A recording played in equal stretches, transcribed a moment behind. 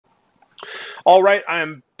All right, I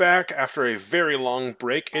am back after a very long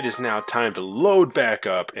break. It is now time to load back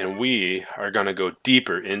up, and we are going to go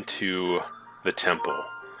deeper into the temple.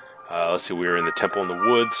 Let's see, we were in the temple in the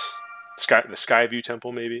woods. The Skyview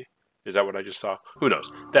Temple, maybe? Is that what I just saw? Who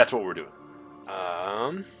knows? That's what we're doing.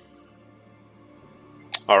 All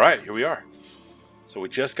right, here we are. So we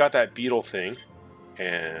just got that beetle thing,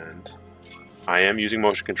 and I am using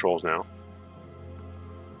motion controls now.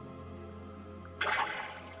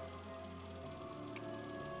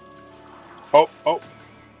 Oh.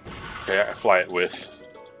 Okay, I fly it with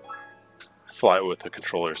the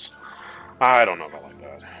controllers. I don't know if I like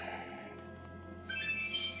that.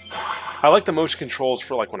 I like the motion controls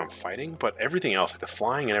for like when I'm fighting, but everything else, like the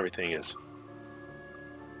flying and everything, it's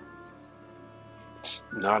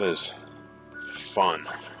not as fun.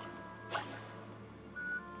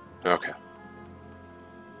 Okay.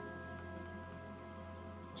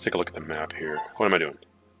 Let's take a look at the map here. What am I doing?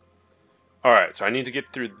 Alright, so I need to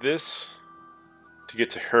get through this to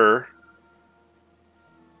get to her.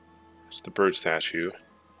 It's the bird statue.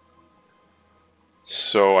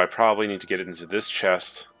 So I probably need to get it into this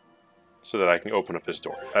chest so that I can open up this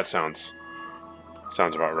door. That sounds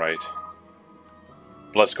about right.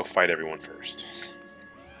 But let's go fight everyone first.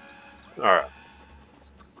 Alright.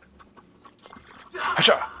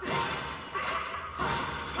 Hacha!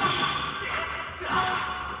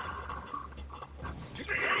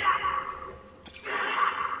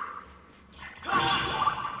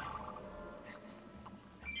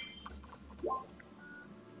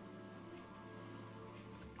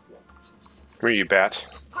 Where are you, bat?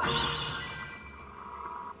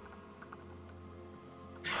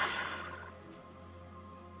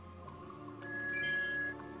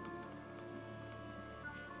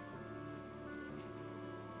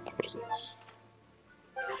 What is this?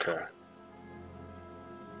 Okay.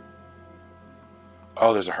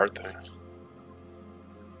 Oh, there's a heart thing.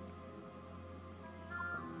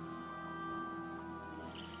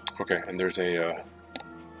 Okay, and there's a... I'm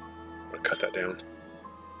gonna cut that down.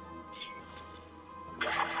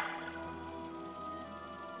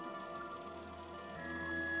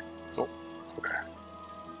 Oh, okay.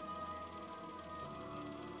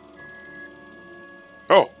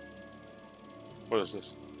 Oh! What is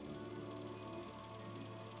this?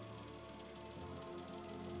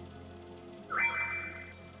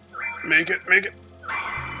 Make it, make it!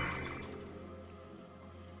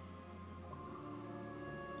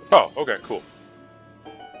 Oh, okay, cool.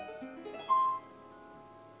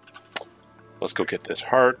 Let's go get this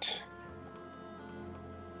heart.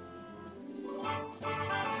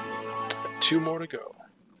 2 more to go.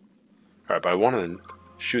 Alright, but I want to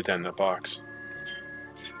shoot that in the box.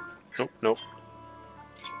 Nope.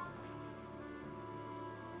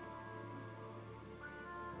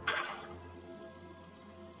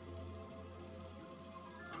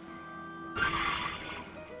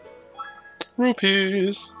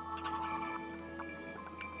 Rupees!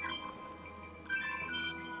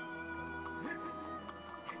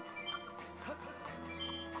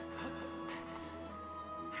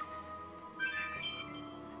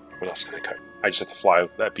 What else can I cut? I just have to fly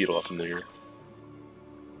that beetle up in the air.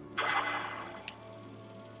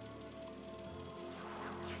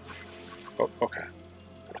 Oh, okay. I'm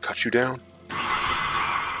gonna cut you down.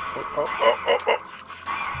 Oh.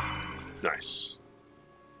 Nice.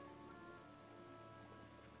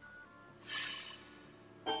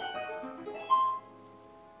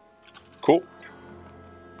 Cool.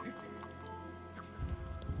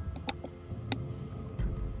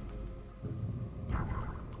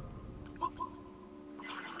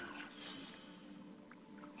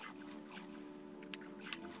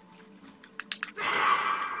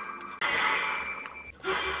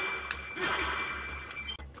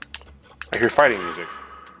 I hear fighting music.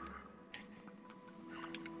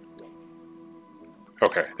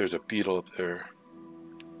 Okay, there's a beetle up there.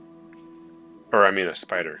 Or, I mean a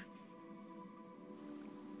spider.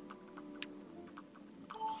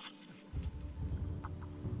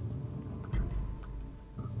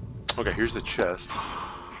 Okay, here's the chest.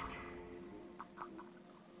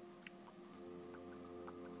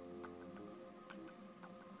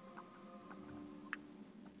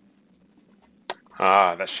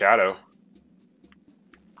 Ah, that shadow.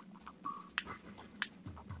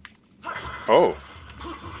 Oh.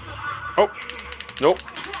 Oh. Nope.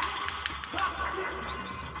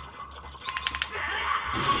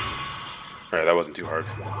 Alright, that wasn't too hard.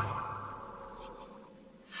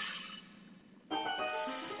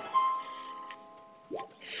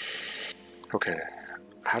 Okay.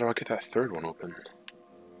 How do I get that third one open?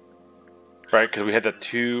 Right, because we had the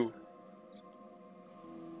two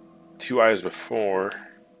eyes before.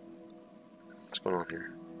 What's going on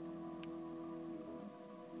here?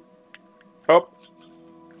 Oh.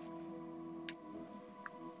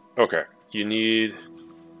 Okay. You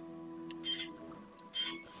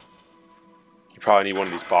probably need one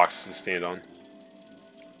of these boxes to stand on.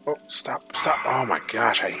 Oh, stop, stop. Oh my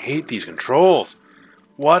gosh, I hate these controls.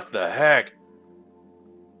 What the heck?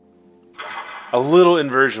 A little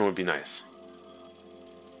inversion would be nice.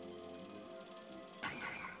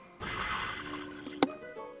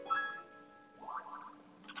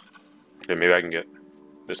 Okay, maybe I can get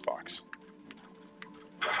this box.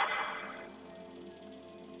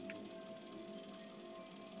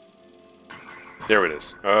 There it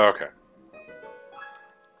is. Okay.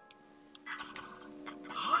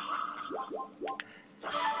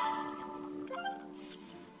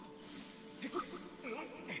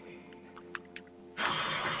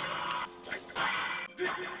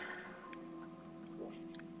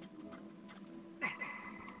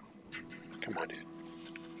 Come on, dude.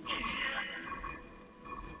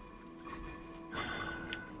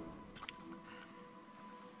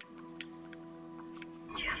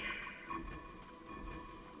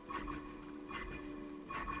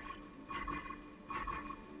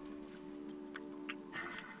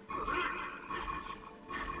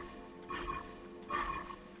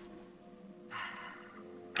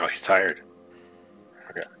 Oh, he's tired.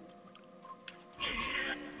 Okay.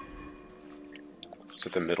 Is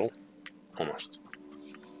it the middle? Almost.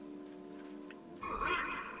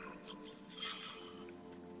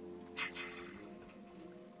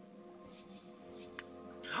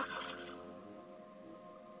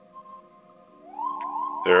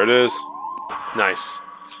 There it is. Nice.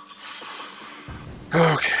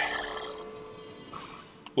 Okay.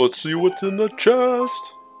 Let's see what's in the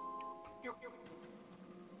chest.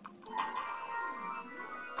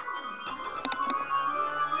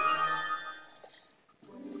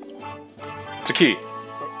 It's a key.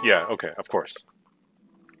 Yeah, okay, of course.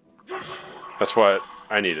 That's what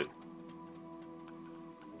I needed.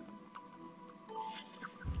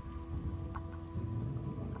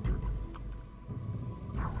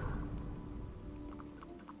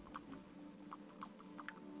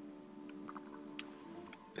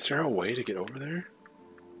 Is there a way to get over there?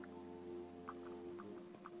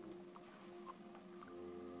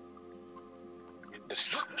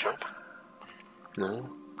 Just jump? No?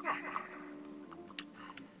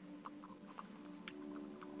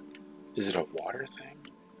 Is it a water thing?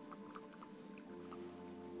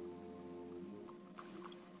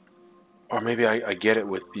 Or maybe I get it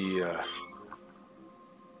with the,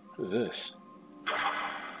 this.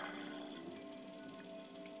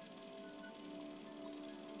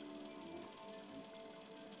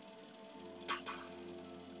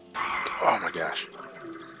 Oh my gosh.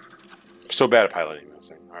 I'm so bad at piloting this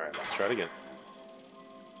thing. Alright, let's try it again.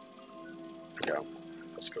 There we go.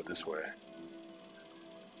 Let's go this way.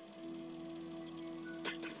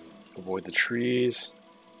 Avoid the trees.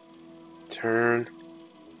 Turn.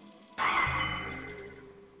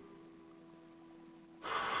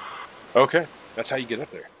 Okay, that's how you get up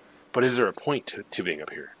there. But is there a point to being up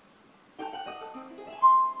here?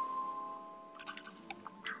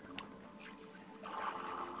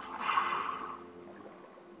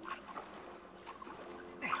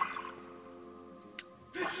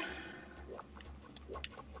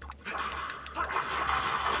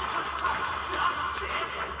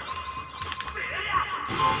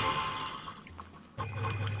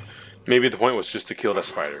 Maybe the point was just to kill that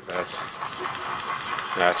spider, but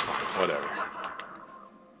that's fine, whatever.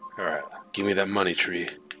 Alright, give me that money tree.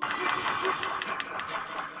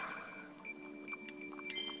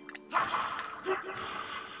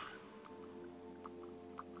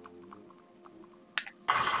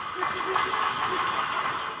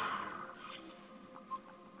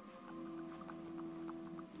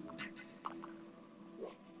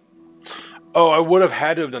 Oh, I would have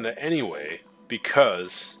had to have done that anyway,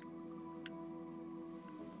 because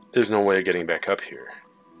there's no way of getting back up here.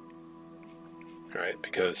 Right,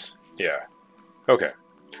 because, yeah. Okay.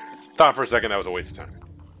 Thought for a second that was a waste of time.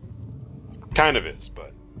 Kind of is,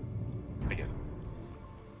 but I get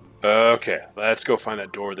it. Okay, let's go find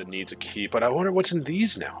that door that needs a key, but I wonder what's in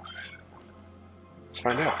these now. Let's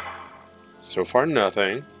find out. So far,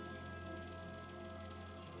 nothing.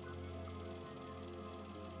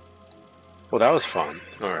 Well, that was fun.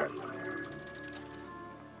 Alright.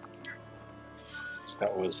 So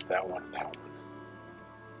that was that one, that one.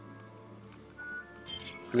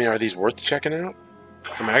 I mean, are these worth checking out?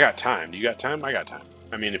 I mean, I got time. Do you got time? I got time.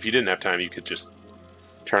 I mean, if you didn't have time, you could just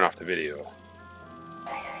turn off the video.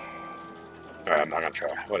 Alright, I'm not gonna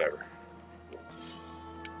try. Whatever.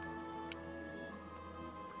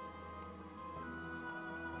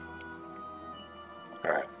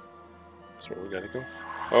 Okay, we gotta go.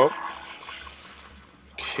 Oh.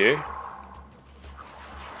 Okay.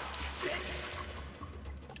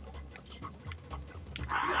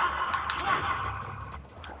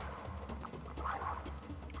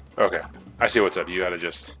 Okay. I see what's up. You gotta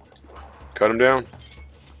just cut him down.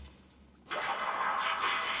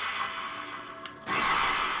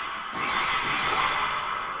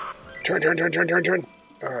 Turn, turn, turn, turn, turn, turn.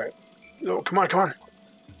 Alright. No, come on, come on.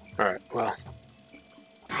 Alright, well.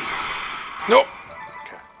 Nope.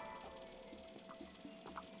 Okay.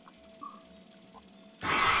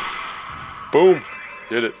 Boom.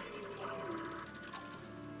 Did it.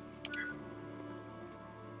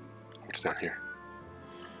 What's down here?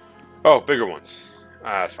 Oh, bigger ones.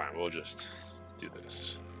 That's fine. We'll just do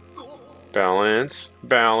this. Balance.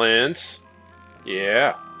 Balance.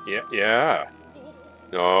 Yeah. Yeah, yeah.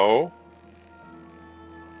 No.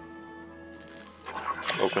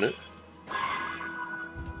 Open it.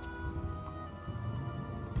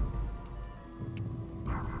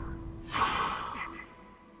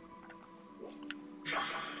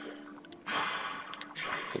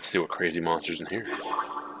 Let's see what crazy monster's in here.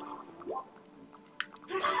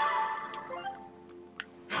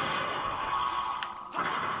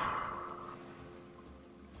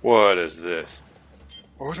 What is this?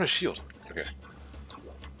 Oh, where's my shield? Okay.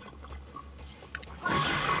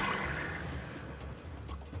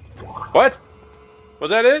 What? Was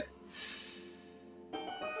that it?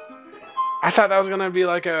 I thought that was gonna be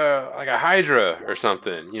like a Hydra or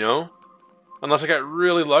something, you know? Unless I got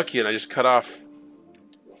really lucky and I just cut off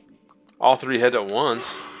all 3 heads at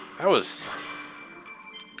once. That was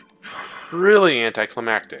really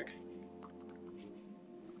anticlimactic.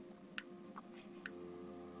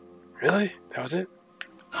 Really? That was it?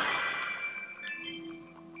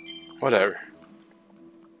 Whatever.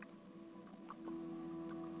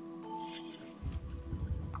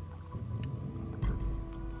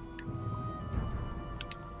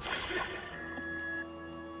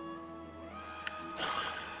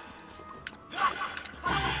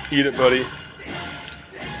 Eat it, buddy.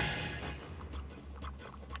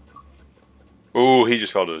 Ooh, he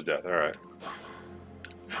just fell to his death. Alright.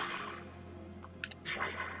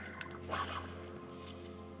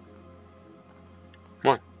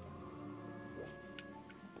 Come on.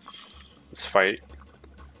 Let's fight.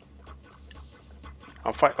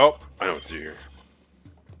 I'll fight. Oh, I know what to do here.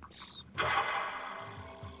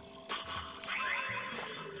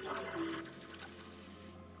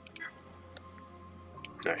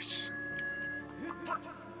 Nice.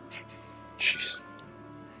 Jeez.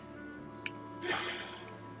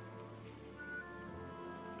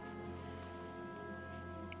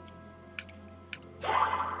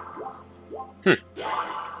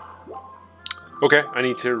 Okay, I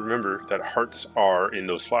need to remember that hearts are in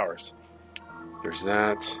those flowers. There's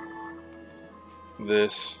that.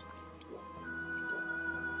 This.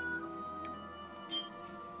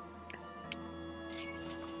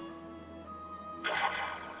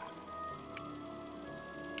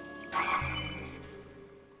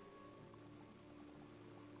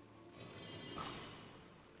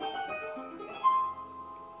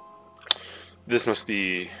 This must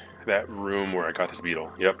be that room where I got this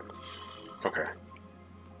beetle. Yep. Okay.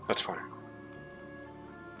 That's fine.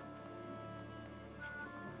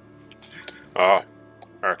 Alright,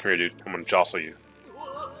 come here, dude. I'm gonna jostle you.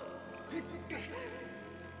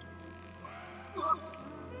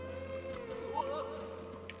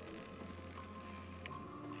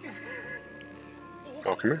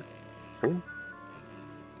 Oh, come here. Come on.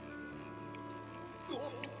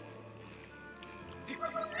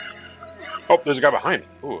 Oh, there's a guy behind me.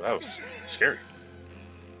 Ooh, that was scary.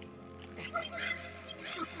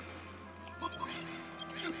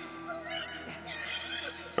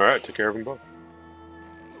 Alright, took care of them both.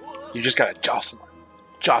 You just gotta jostle them.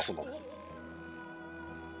 Jostle them.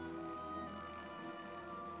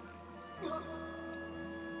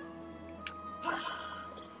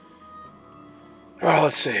 Oh,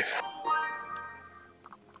 let's save.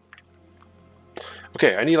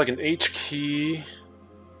 Okay, I need like an H key.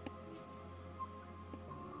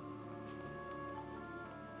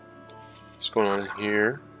 What's going on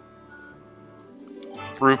here?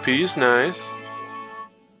 Rupees, nice.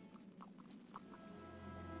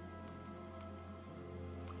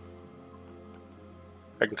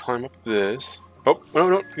 I can climb up this. Oh,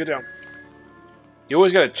 no, get down. You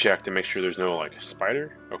always gotta check to make sure there's no, like,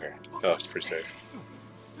 spider. Okay, that looks pretty safe.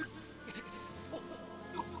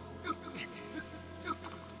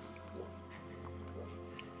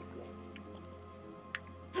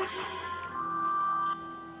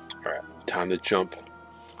 Alright, time to jump.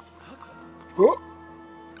 Oh.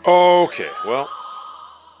 Okay, well.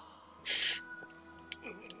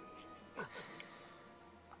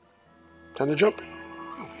 Time to jump.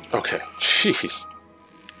 Okay, jeez.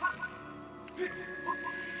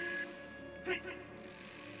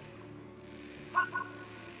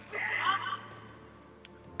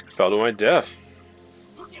 Fell to my death.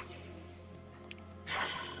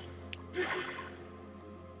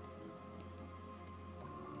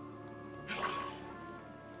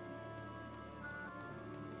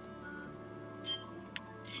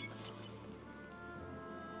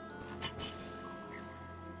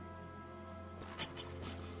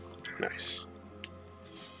 Nice.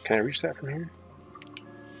 Can I reach that from here?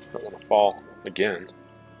 I don't want to fall again.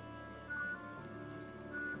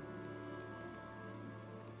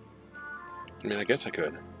 I mean, I guess I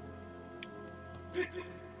could.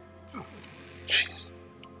 Jeez.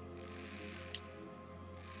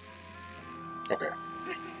 Okay.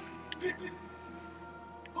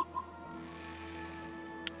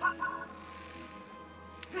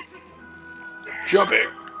 Jumping!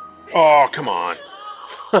 Oh, come on.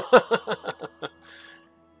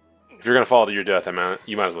 If you're gonna fall to your death,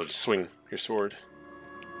 you might as well just swing your sword.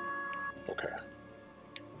 Okay.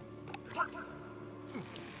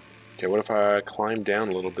 Okay, what if I climb down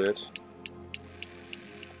a little bit?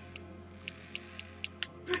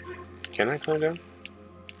 Can I climb down?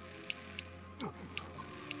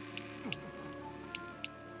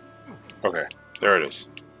 Okay, there it is.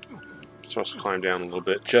 I'm supposed to climb down a little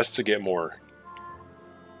bit just to get more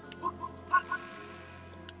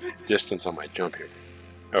distance on my jump here.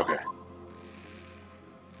 Okay.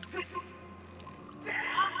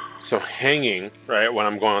 So hanging, right, when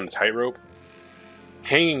I'm going on the tightrope,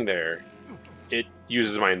 hanging there, it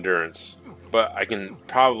uses my endurance, but I can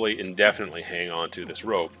probably indefinitely hang on to this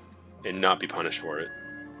rope and not be punished for it.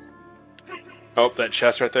 Oh, that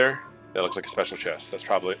chest right there, that looks like a special chest. That's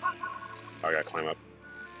probably... Oh, I gotta climb up.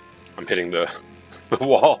 I'm hitting the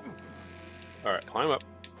wall. Alright, climb up.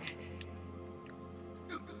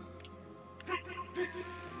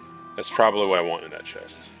 That's probably what I want in that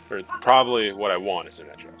chest. Or probably what I want is in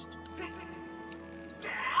that chest.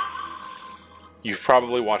 You've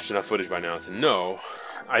probably watched enough footage by now to know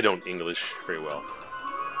I don't English very well.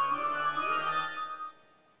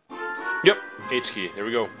 Yep, H key. There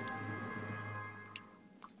we go.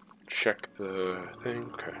 Check the thing.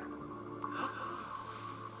 Okay.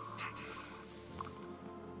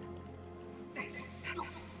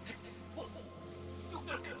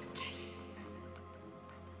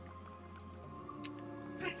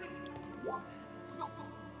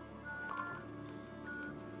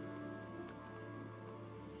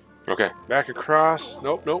 Okay, back across.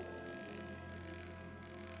 Nope, nope.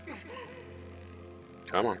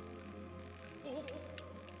 Come on.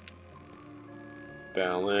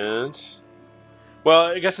 Balance. Well,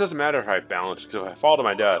 I guess it doesn't matter if I balance, because if I fall to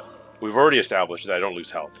my death, we've already established that I don't lose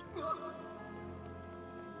health.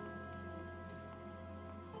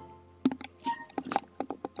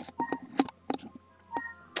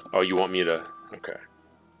 Oh, you want me to... Okay.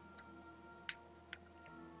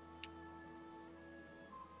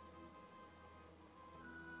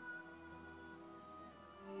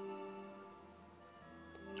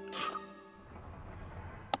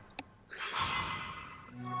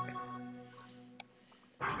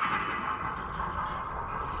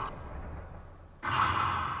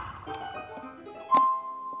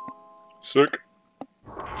 Sick.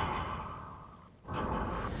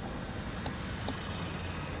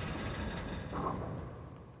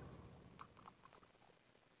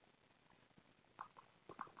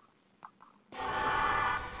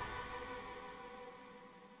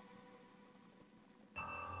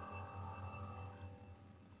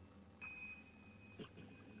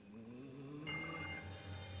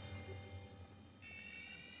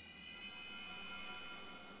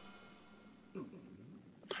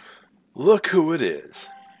 Look who it is.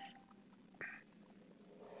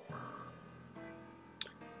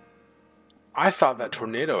 I thought that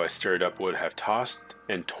tornado I stirred up would have tossed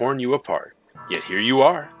and torn you apart. Yet here you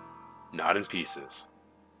are, not in pieces.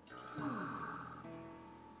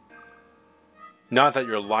 Not that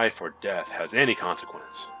your life or death has any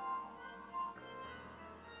consequence.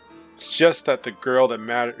 It's just the girl that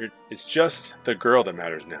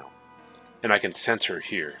matters now. And I can sense her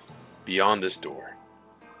here, beyond this door.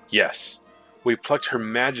 Yes, we plucked Her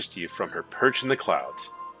Majesty from her perch in the clouds,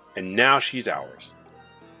 and now she's ours.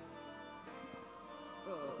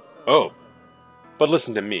 Oh, but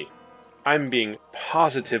listen to me. I'm being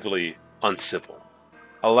positively uncivil.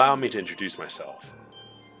 Allow me to introduce myself.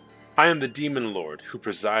 I am the Demon Lord who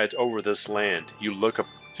presides over this land you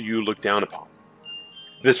look down upon.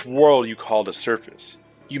 This world you call the surface.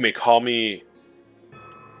 You may call me...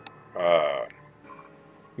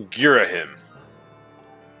 Girahim.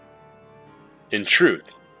 In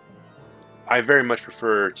truth, I very much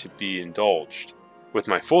prefer to be indulged with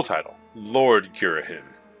my full title, Lord Gurahim.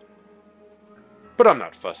 But I'm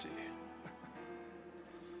not fussy.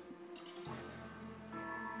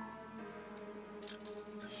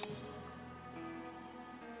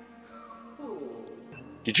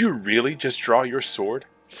 Did you really just draw your sword?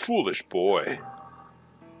 Foolish boy.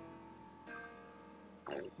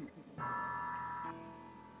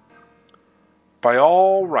 By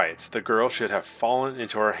all rights, the girl should have fallen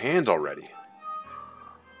into our hands already.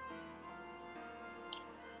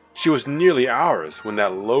 She was nearly ours when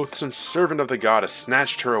that loathsome servant of the goddess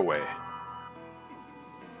snatched her away.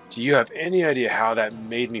 Do you have any idea how that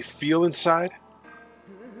made me feel inside?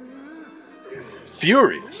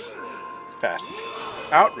 Furious, fascinated,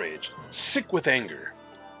 outraged, sick with anger.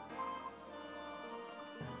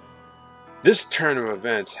 This turn of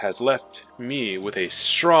events has left me with a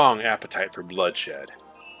strong appetite for bloodshed.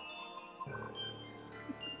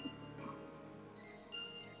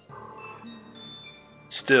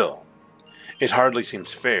 Still, it hardly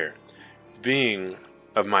seems fair, being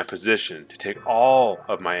of my position, to take all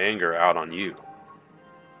of my anger out on you.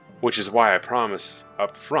 Which is why I promise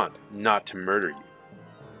up front not to murder you.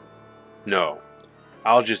 No,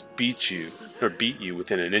 I'll just beat you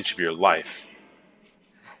within an inch of your life.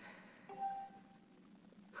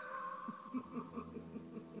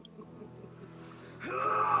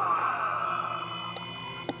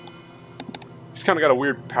 He's kind of got a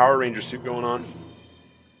weird Power Ranger suit going on.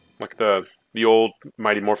 Like the old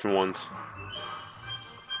Mighty Morphin ones.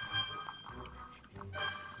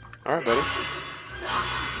 Alright, buddy.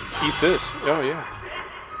 Eat this. Oh, yeah.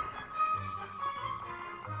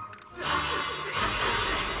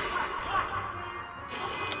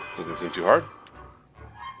 Doesn't seem too hard.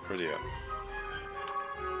 Where's he at?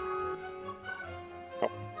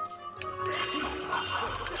 Oh.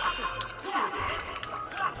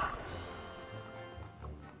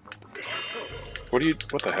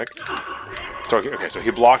 What the heck? So, okay, so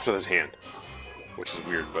he blocked with his hand. Which is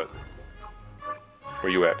weird, but...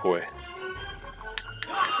 Where you at, boy?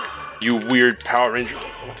 You weird Power Ranger.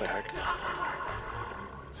 What the heck?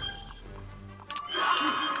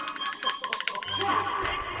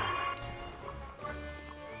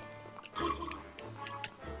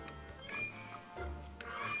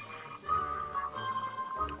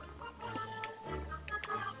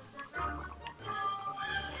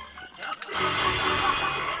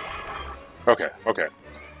 Okay, okay.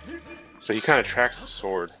 So he kind of tracks the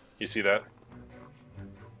sword. You see that?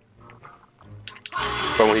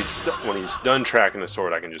 But when he's done tracking the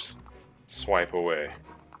sword, I can just swipe away.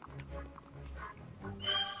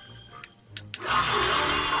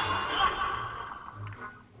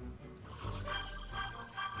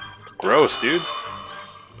 It's gross, dude.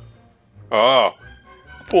 Oh,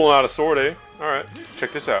 pulling out a sword, eh? All right,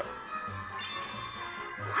 check this out.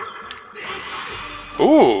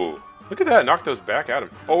 Ooh. Look at that, knock those back at him.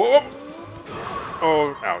 Oh, oh,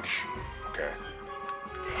 oh, ouch. Okay.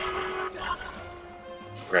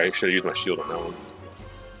 Right, I should have used my shield on that one.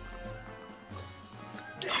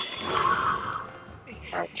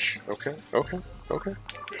 Ouch. Okay, okay, okay.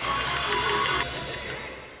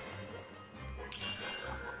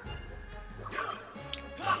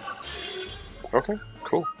 Okay,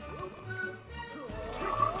 cool.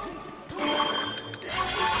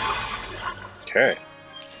 Okay.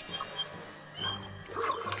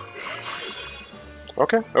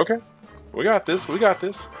 Okay, okay. We got this, we got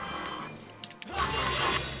this.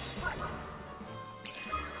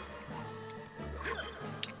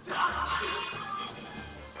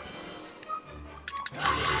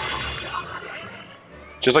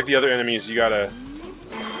 Just like the other enemies, you gotta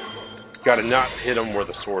not hit them where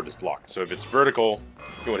the sword is blocked. So if it's vertical,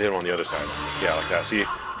 you would hit him on the other side. Yeah, like that. See,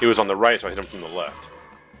 he was on the right, so I hit him from the left.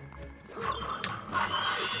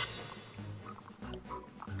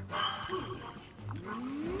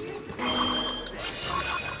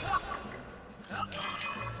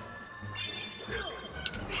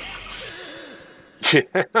 Yeah,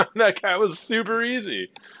 that guy was super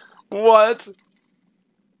easy. What?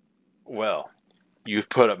 Well, you've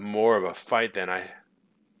put up more of a fight than I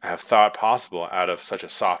have thought possible out of such a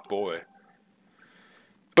soft boy.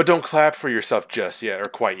 But don't clap for yourself just yet, or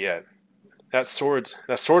quite yet. That sword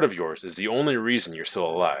of yours is the only reason you're still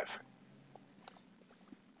alive.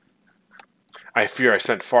 I fear I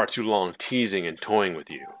spent far too long teasing and toying with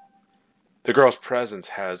you. The girl's presence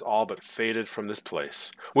has all but faded from this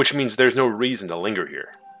place, which means there's no reason to linger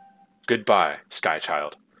here. Goodbye, Sky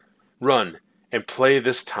Child. Run and play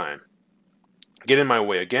this time. Get in my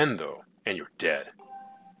way again, though, and you're dead.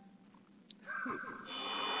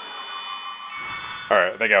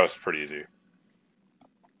 Alright, that guy was pretty easy.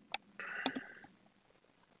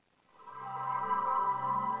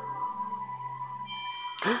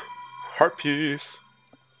 Heart piece.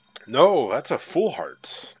 No, that's a full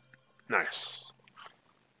heart. Nice.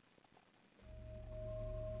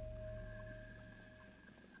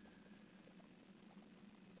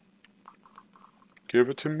 Give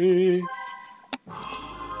it to me.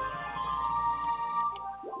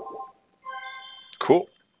 Cool.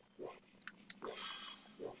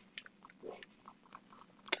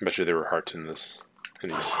 I bet you there were hearts in this. In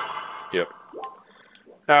these. Yep.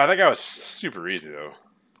 That guy was super easy, though.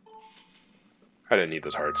 I didn't need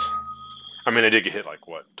those hearts. I mean, I did get hit, like,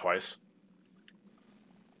 what, twice?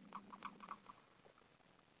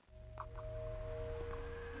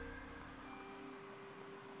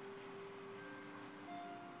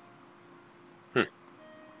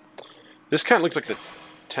 This kind of looks like the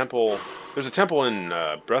temple... There's a temple in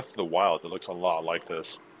Breath of the Wild that looks a lot like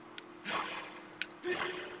this.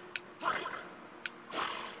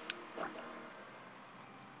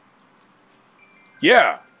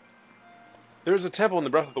 Yeah! There's a temple in the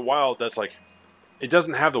Breath of the Wild that's like... It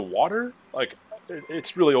doesn't have the water? Like,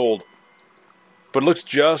 it's really old. But it looks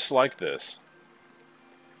just like this.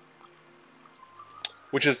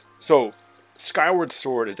 Which is... So, Skyward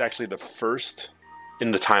Sword is actually the first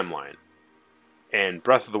in the timeline. And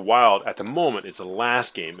Breath of the Wild, at the moment, is the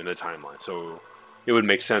last game in the timeline. So it would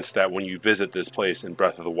make sense that when you visit this place in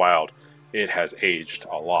Breath of the Wild, it has aged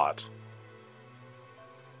a lot.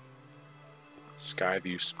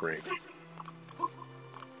 Skyview Spring.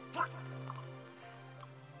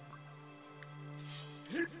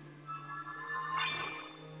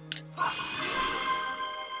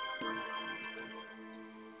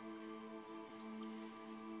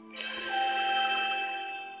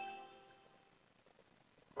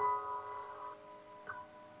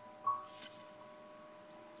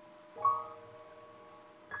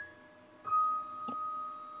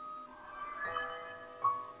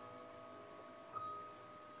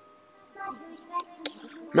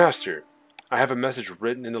 Master, I have a message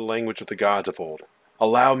written in the language of the gods of old.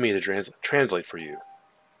 Allow me to translate for you.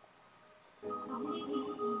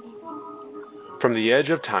 From the edge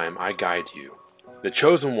of time I guide you, the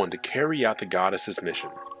chosen one to carry out the goddess's mission.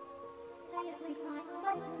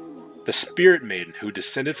 The spirit maiden who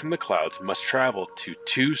descended from the clouds must travel to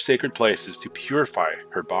 2 sacred places to purify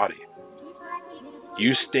her body.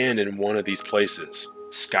 You stand in one of these places,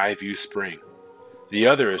 Skyview Spring. The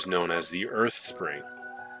other is known as the Earth Spring.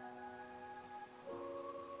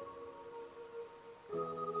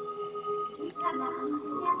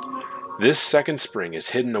 This second spring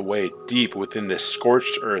is hidden away deep within the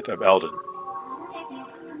scorched earth of Eldon.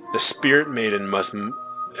 The spirit maiden must,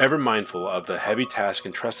 ever mindful of the heavy task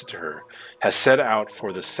entrusted to her, has set out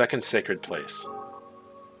for the second sacred place.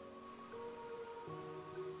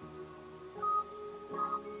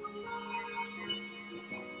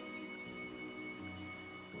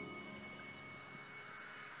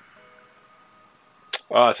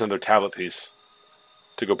 Oh, it's another tablet piece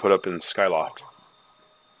to go put up in Skyloft.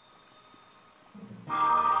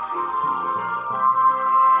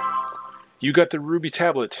 You got the ruby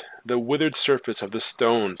tablet. The withered surface of the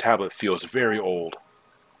stone tablet feels very old.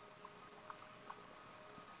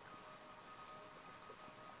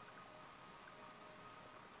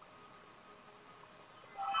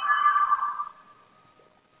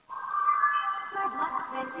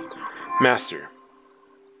 Master,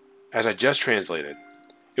 as I just translated,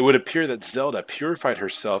 it would appear that Zelda purified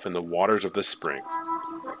herself in the waters of the spring.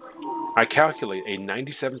 I calculate a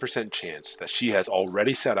 97% chance that she has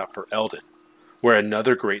already set out for Eldon, where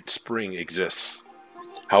another great spring exists.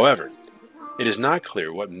 However, it is not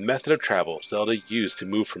clear what method of travel Zelda used to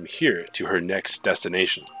move from here to her next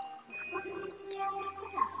destination.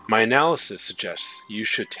 My analysis suggests you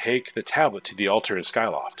should take the tablet to the altar in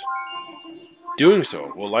Skyloft. Doing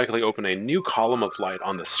so will likely open a new column of light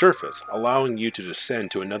on the surface, allowing you to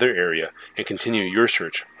descend to another area and continue your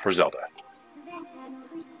search for Zelda.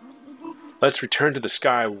 Let's return to the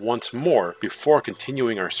sky once more before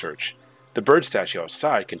continuing our search. The bird statue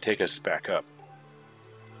outside can take us back up.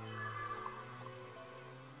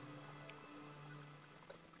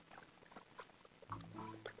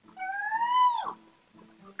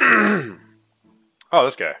 Oh,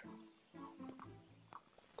 this guy.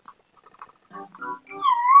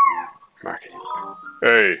 Market.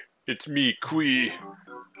 Hey, it's me, Kui.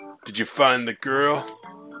 Did you find the girl?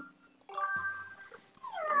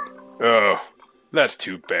 Oh, that's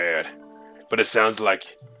too bad. But it sounds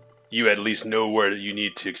like you at least know where you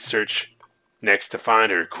need to search next to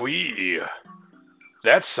find her. Kui.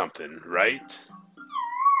 That's something, right?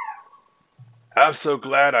 I'm so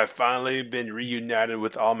glad I've finally been reunited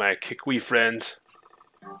with all my Kikwi friends.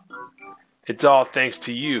 It's all thanks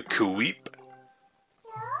to you, Kuweep.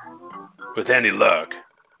 With any luck,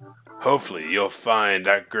 hopefully you'll find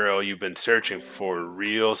that girl you've been searching for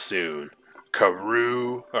real soon.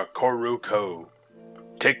 Koruko.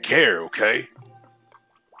 Take care, okay?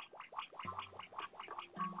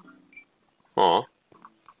 Aw.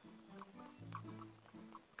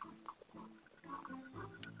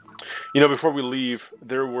 You know, before we leave,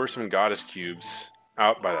 there were some goddess cubes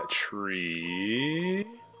out by that tree.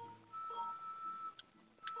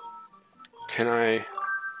 Can I...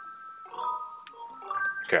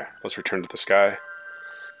 Okay, let's return to the sky.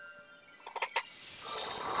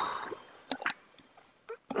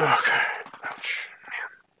 Okay. Ouch.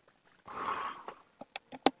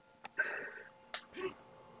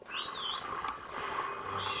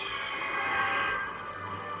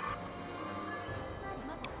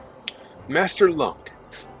 Master Lunk.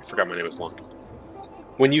 I forgot my name was Lunk.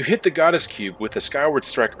 When you hit the goddess cube with the Skyward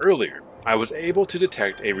strike earlier, I was able to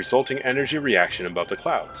detect a resulting energy reaction above the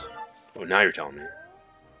clouds. Oh, now you're telling me.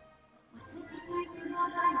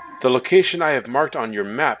 The location I have marked on your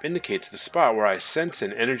map indicates the spot where I sense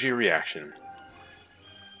an energy reaction.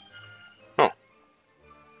 Oh.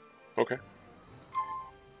 Okay.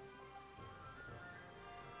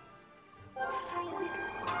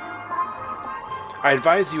 I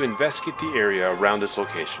advise you investigate the area around this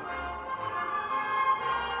location.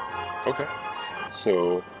 Okay.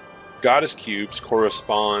 So, goddess cubes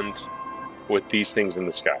correspond with these things in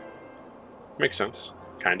the sky. Makes sense,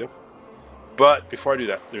 kind of. But before I do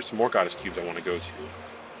that, there's some more goddess cubes I want to go to.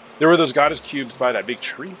 There were those goddess cubes by that big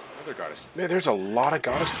tree. Another goddess. Man, there's a lot of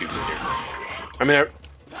goddess cubes in here. I mean,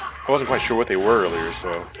 I wasn't quite sure what they were earlier,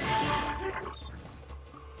 so...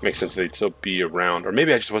 Makes sense they'd still be around. Or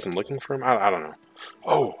maybe I just wasn't looking for them. I don't know.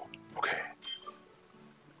 Oh, okay.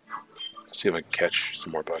 Let's see if I can catch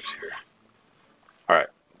some more bugs here. Alright,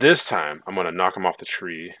 this time I'm going to knock them off the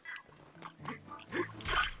tree.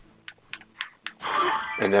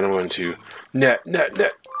 And then I'm going to net.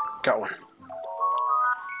 Got one.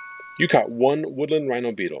 You caught one woodland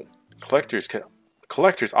rhino beetle. Collectors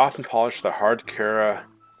often polish the hard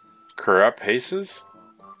carapaces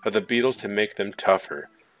of the beetles to make them tougher.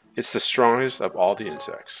 It's the strongest of all the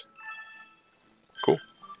insects. Cool.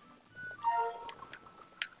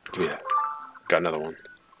 Give me that. Got another one.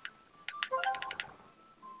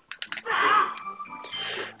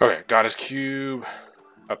 Okay, goddess cube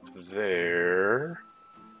up there.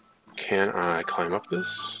 Can I climb up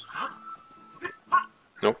this?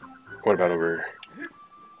 Nope. What about over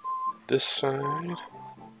this side?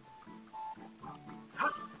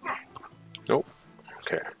 Nope.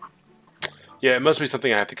 Okay. Yeah, it must be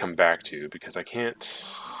something I have to come back to because I can't...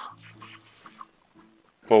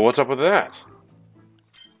 Well, what's up with that?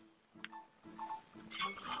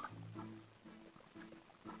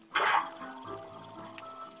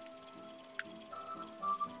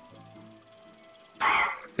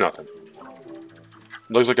 Nothing.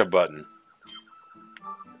 Looks like a button.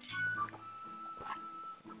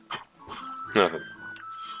 Nothing.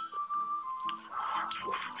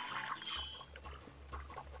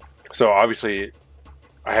 So obviously,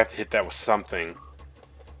 I have to hit that with something,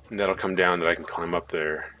 and that'll come down that I can climb up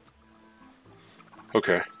there.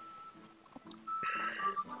 Okay.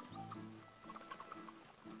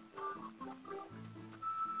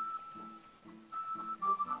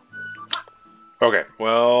 Okay,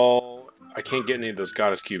 well, I can't get any of those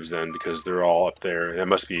goddess cubes then because they're all up there. That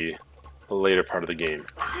must be a later part of the game.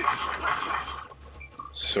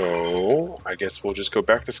 So, I guess we'll just go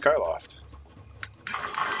back to Skyloft.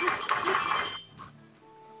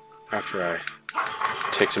 After I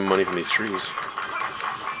take some money from these trees.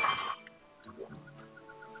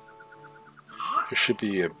 There should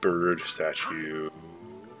be a bird statue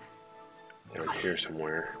down here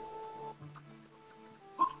somewhere.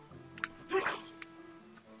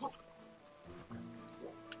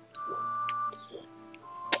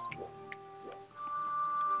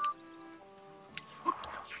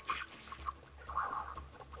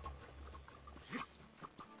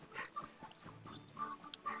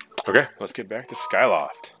 Okay, let's get back to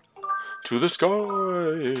Skyloft. To the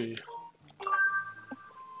sky!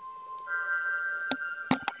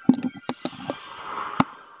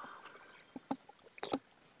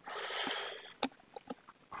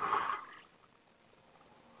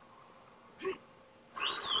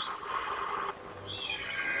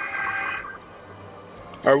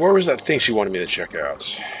 Alright, where was that thing she wanted me to check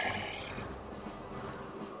out?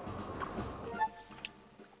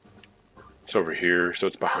 It's over here, so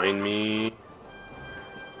it's behind me.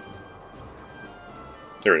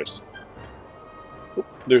 There it is. Oop,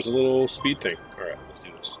 there's a little speed thing. Alright, let's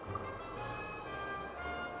do this.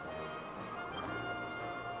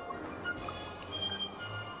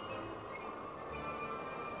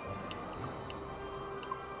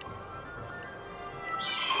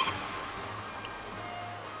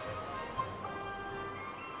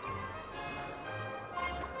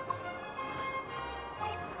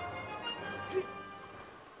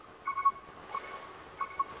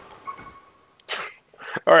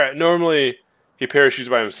 Alright, normally he parachutes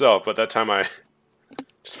by himself, but that time I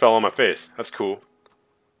just fell on my face. That's cool.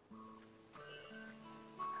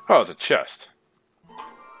 Oh, it's a chest.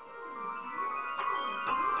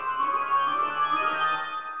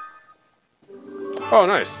 Oh,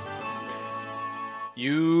 nice.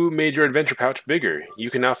 You made your adventure pouch bigger. You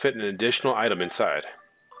can now fit an additional item inside.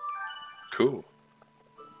 Cool.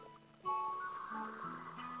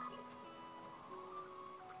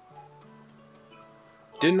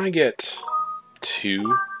 Didn't I get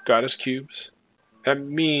 2 goddess cubes? That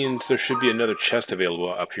means there should be another chest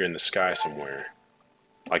available up here in the sky somewhere.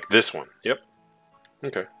 Like this one. Yep.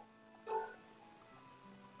 Okay.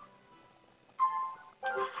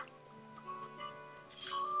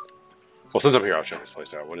 Well, since I'm here, I'll check this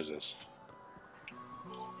place out. What is this?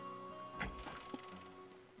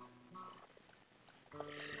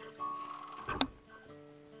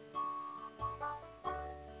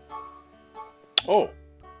 Oh!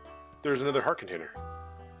 There's another heart container.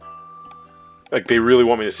 Like, they really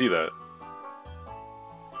want me to see that.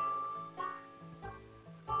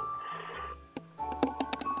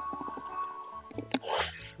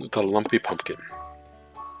 The lumpy pumpkin.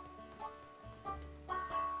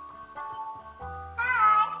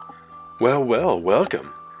 Well, well,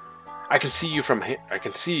 welcome. I can see from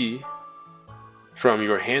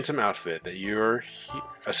your handsome outfit that you're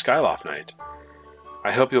a Skyloft knight.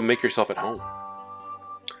 I hope you'll make yourself at home.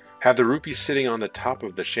 Have the rupees sitting on the top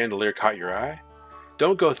of the chandelier caught your eye?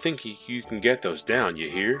 Don't go thinking you can get those down,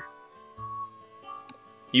 you hear?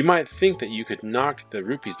 You might think that you could knock the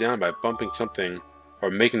rupees down by bumping something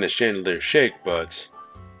or making the chandelier shake, but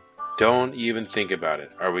don't even think about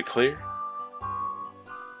it. Are we clear?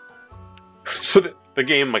 So the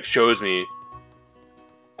game like shows me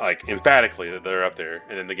like emphatically that they're up there,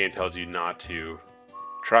 and then the game tells you not to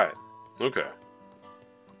try it. Okay.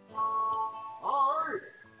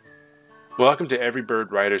 Welcome to every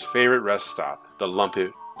bird rider's favorite rest stop, the Lumpy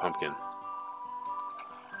Pumpkin.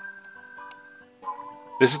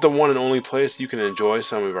 This is the one and only place you can enjoy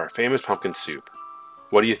some of our famous pumpkin soup.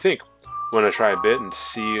 What do you think? Want to try a bit and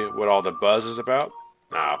see what all the buzz is about?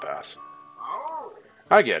 Nah, I'll pass.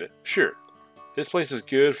 I get it, sure. This place is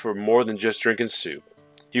good for more than just drinking soup.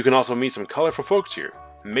 You can also meet some colorful folks here.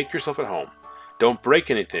 Make yourself at home. Don't break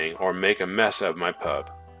anything or make a mess of my pub.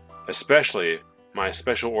 Especially my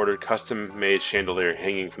special ordered custom-made chandelier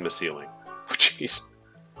hanging from the ceiling. Oh, jeez.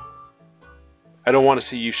 I don't want to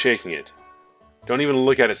see you shaking it. Don't even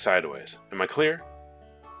look at it sideways. Am I clear?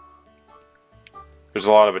 There's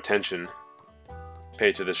a lot of attention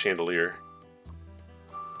paid to this chandelier.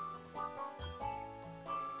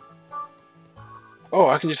 Oh,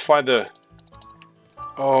 I can just fly the...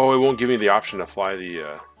 Oh, it won't give me the option to fly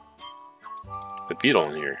the beetle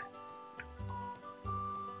in here.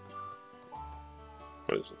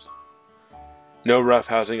 What is this? No rough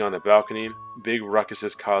housing on the balcony. Big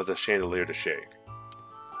ruckuses cause the chandelier to shake.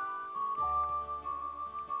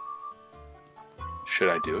 Should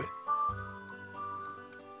I do it?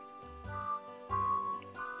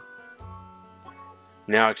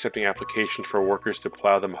 Now accepting applications for workers to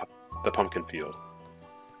plow the pumpkin field.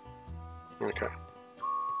 Okay.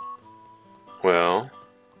 Well,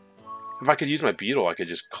 if I could use my beetle, I could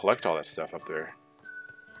just collect all that stuff up there.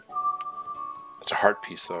 It's a heart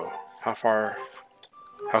piece, though. How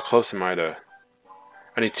close am I to...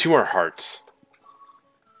 I need 2 more hearts.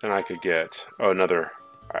 Then I could get... Oh, another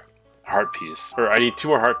heart piece. Or I need 2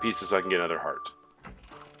 more heart pieces so I can get another heart.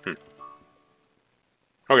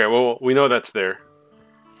 Okay, well, we know that's there.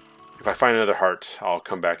 If I find another heart, I'll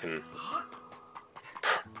come back and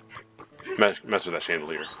mess with that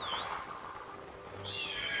chandelier.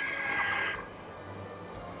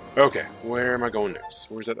 Okay, where am I going next?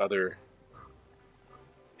 Where's that other...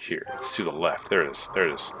 Here, it's to the left. There it is. There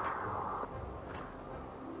it is.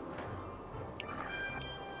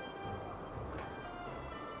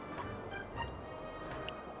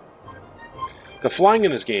 The flying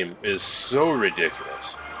in this game is so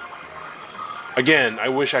ridiculous. Again, I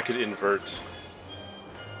wish I could invert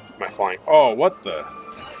my flying. Oh, what the?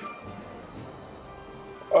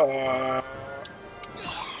 Oh,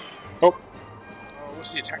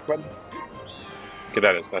 what's the attack button? Okay,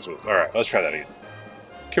 that's what. All right, let's try that again.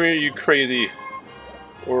 Come here, you crazy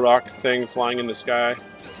rock thing flying in the sky.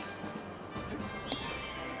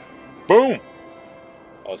 Boom!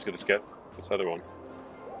 Oh, let's get this other one.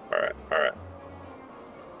 All right, all right.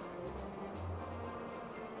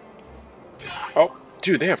 Oh,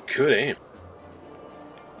 dude, they have good aim.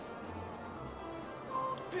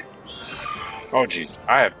 Oh, jeez,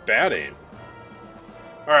 I have bad aim.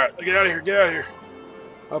 All right, get out of here, get out of here.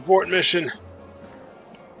 Abort mission.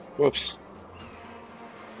 Whoops.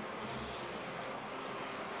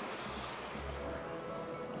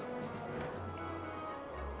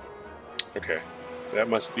 Okay. That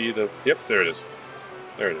must be the... Yep, there it is.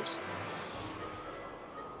 There it is.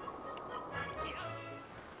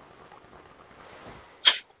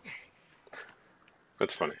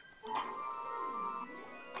 That's funny.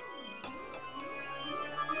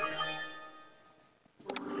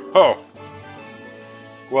 Oh!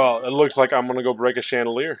 Well, it looks like I'm gonna go break a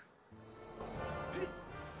chandelier.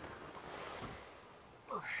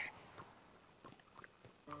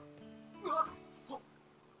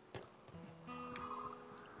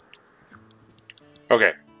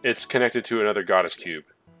 Okay, it's connected to another goddess cube.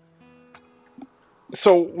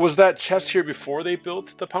 So, was that chest here before they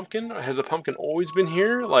built the pumpkin? Has the pumpkin always been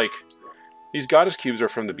here? Like, these goddess cubes are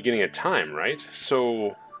from the beginning of time, right?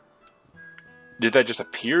 So, did that just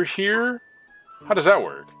appear here? How does that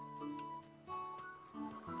work?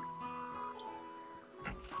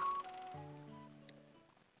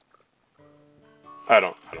 I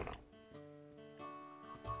don't know.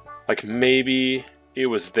 Like, maybe it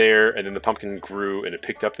was there and then the pumpkin grew and it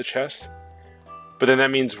picked up the chest? But then that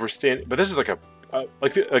means we're standing... But this is like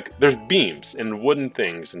like there's beams and wooden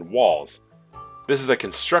things and walls. This is a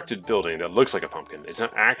constructed building that looks like a pumpkin. It's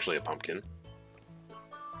not actually a pumpkin.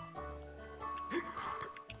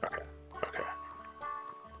 Okay.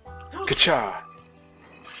 Ka-cha!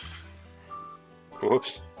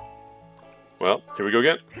 Whoops. Well, here we go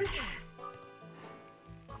again.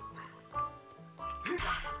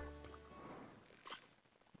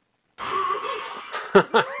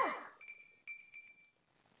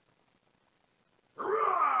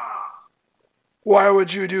 Why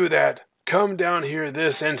would you do that? Come down here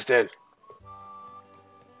this instant.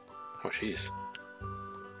 Oh, jeez.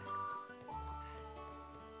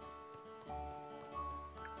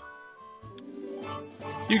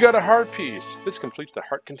 You got a heart piece. This completes the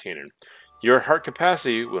heart container. Your heart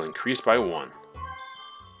capacity will increase by 1.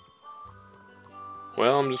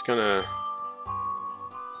 Well, I'm just gonna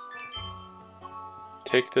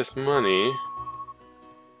take this money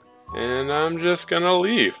and I'm just gonna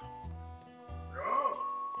leave.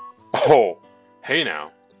 Oh, hey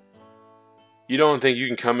now. You don't think you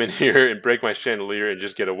can come in here and break my chandelier and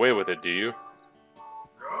just get away with it, do you?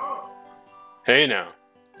 Hey now.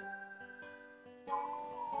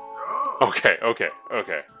 Okay.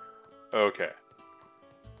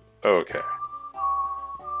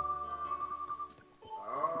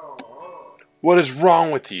 What is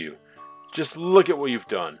wrong with you? Just look at what you've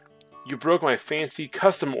done. You broke my fancy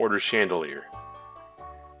custom order chandelier.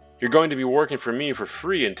 You're going to be working for me for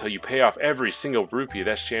free until you pay off every single rupee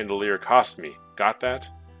that chandelier cost me. Got that?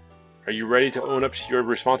 Are you ready to own up to your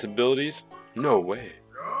responsibilities? No way.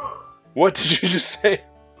 What did you just say?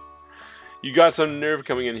 You got some nerve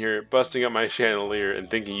coming in here, busting up my chandelier and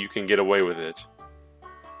thinking you can get away with it.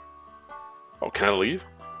 Oh, can I leave?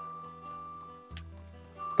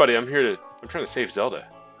 Buddy, I'm trying to save Zelda.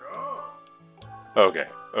 Okay.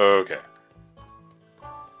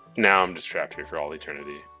 Now I'm just trapped here for all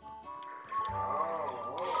eternity.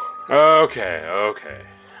 Okay.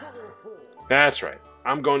 That's right.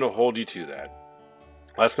 I'm going to hold you to that.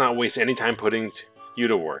 Let's not waste any time putting you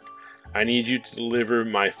to work. I need you to deliver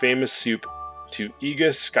my famous soup to Iga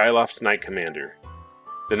Skyloft's Knight Commander.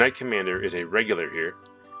 The Knight Commander is a regular here.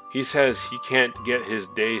 He says he can't get his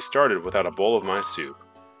day started without a bowl of my soup.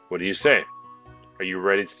 What do you say? Are you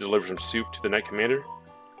ready to deliver some soup to the Knight Commander?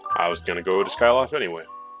 I was gonna go to Skyloft anyway.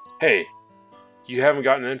 Hey, you haven't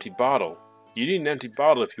got an empty bottle. You need an empty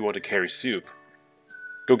bottle if you want to carry soup.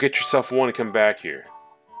 Go get yourself one and come back here.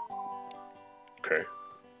 Okay.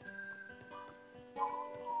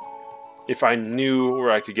 If I knew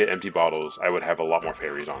where I could get empty bottles, I would have a lot more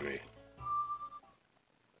fairies on me.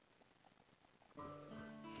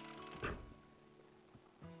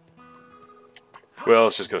 Well,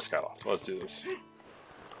 let's just go to Skyloft. Let's do this.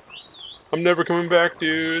 I'm never coming back,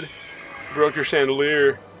 dude. Broke your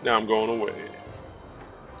chandelier. Now I'm going away.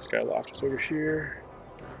 Skyloft is over here.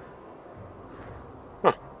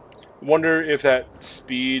 Huh. Wonder if that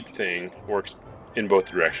speed thing works in both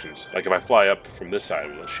directions. Like if I fly up from this side,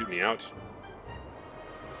 will it shoot me out?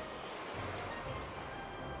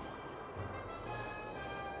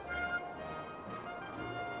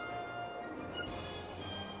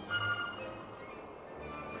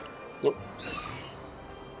 Nope.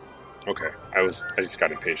 Okay, I just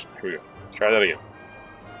got impatient. Here we go. Let's try that again.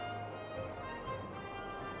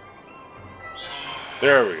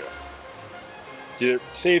 There we go. Did it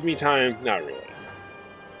save me time? Not really.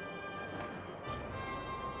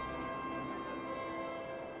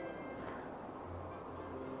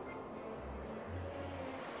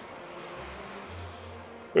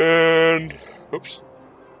 And oops.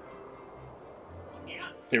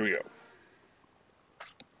 Here we go.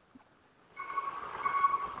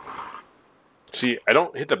 See, I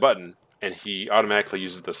don't hit the button, and he automatically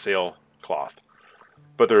uses the sailcloth.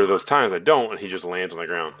 But there are those times I don't, and he just lands on the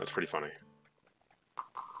ground. That's pretty funny.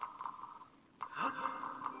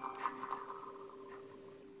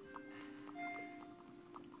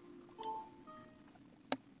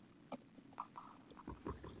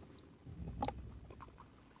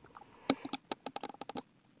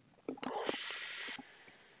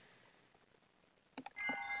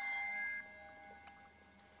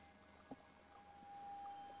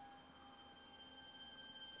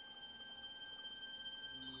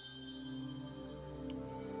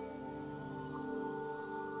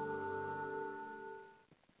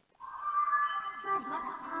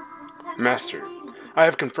 Master, I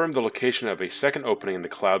have confirmed the location of a second opening in the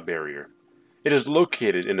cloud barrier. It is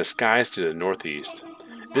located in the skies to the northeast.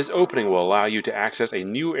 This opening will allow you to access a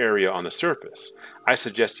new area on the surface. I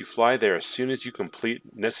suggest you fly there as soon as you complete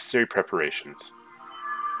necessary preparations.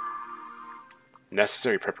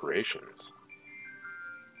 Necessary preparations?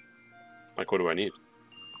 Like, what do I need?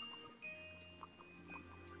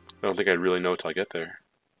 I don't think I'd really know till I get there.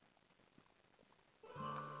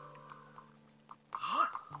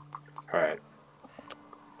 Alright.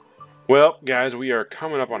 Well, guys, we are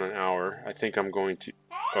coming up on an hour. I think I'm going to...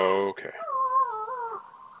 Okay.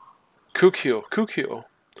 Kukio.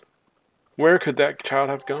 Where could that child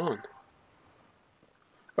have gone?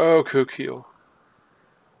 Oh, Kukio.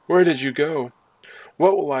 Where did you go?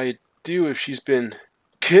 What will I do if she's been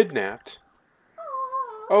kidnapped?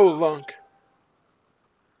 Oh, Lunk.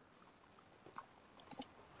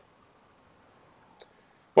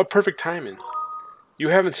 What perfect timing. You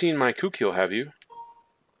haven't seen my Kukio, have you?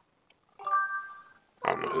 I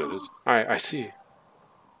don't know who that is. I see.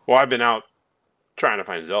 Well, I've been out trying to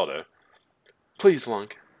find Zelda. Please,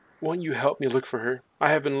 Lunk, won't you help me look for her? I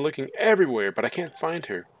have been looking everywhere, but I can't find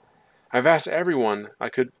her. I've asked everyone I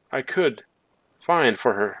could find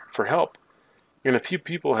for help. And a few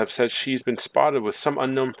people have said she's been spotted with some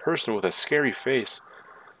unknown person with a scary face.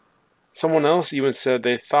 Someone else even said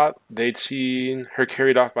they thought they'd seen her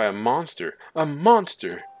carried off by a monster. A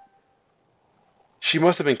monster! She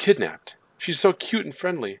must have been kidnapped. She's so cute and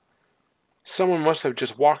friendly. Someone must have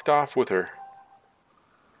just walked off with her.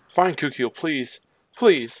 Find Kukio, please.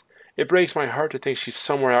 Please. It breaks my heart to think she's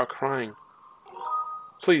somewhere out crying.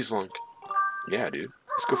 Please, Lunk. Yeah, dude.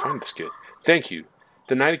 Let's go find this kid. Thank you.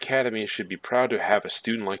 The Knight Academy should be proud to have a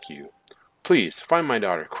student like you. Please, find my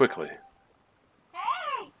daughter, quickly.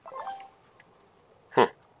 Huh.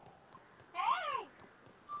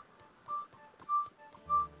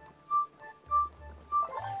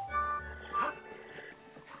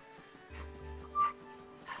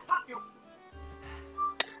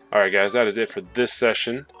 Alright guys, that is it for this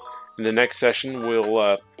session. In the next session,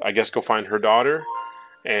 we'll, I guess, go find her daughter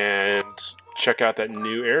and check out that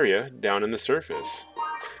new area down in the surface.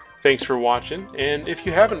 Thanks for watching, and if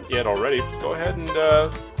you haven't yet already, go ahead and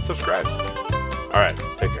subscribe. Alright,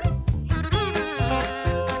 take care.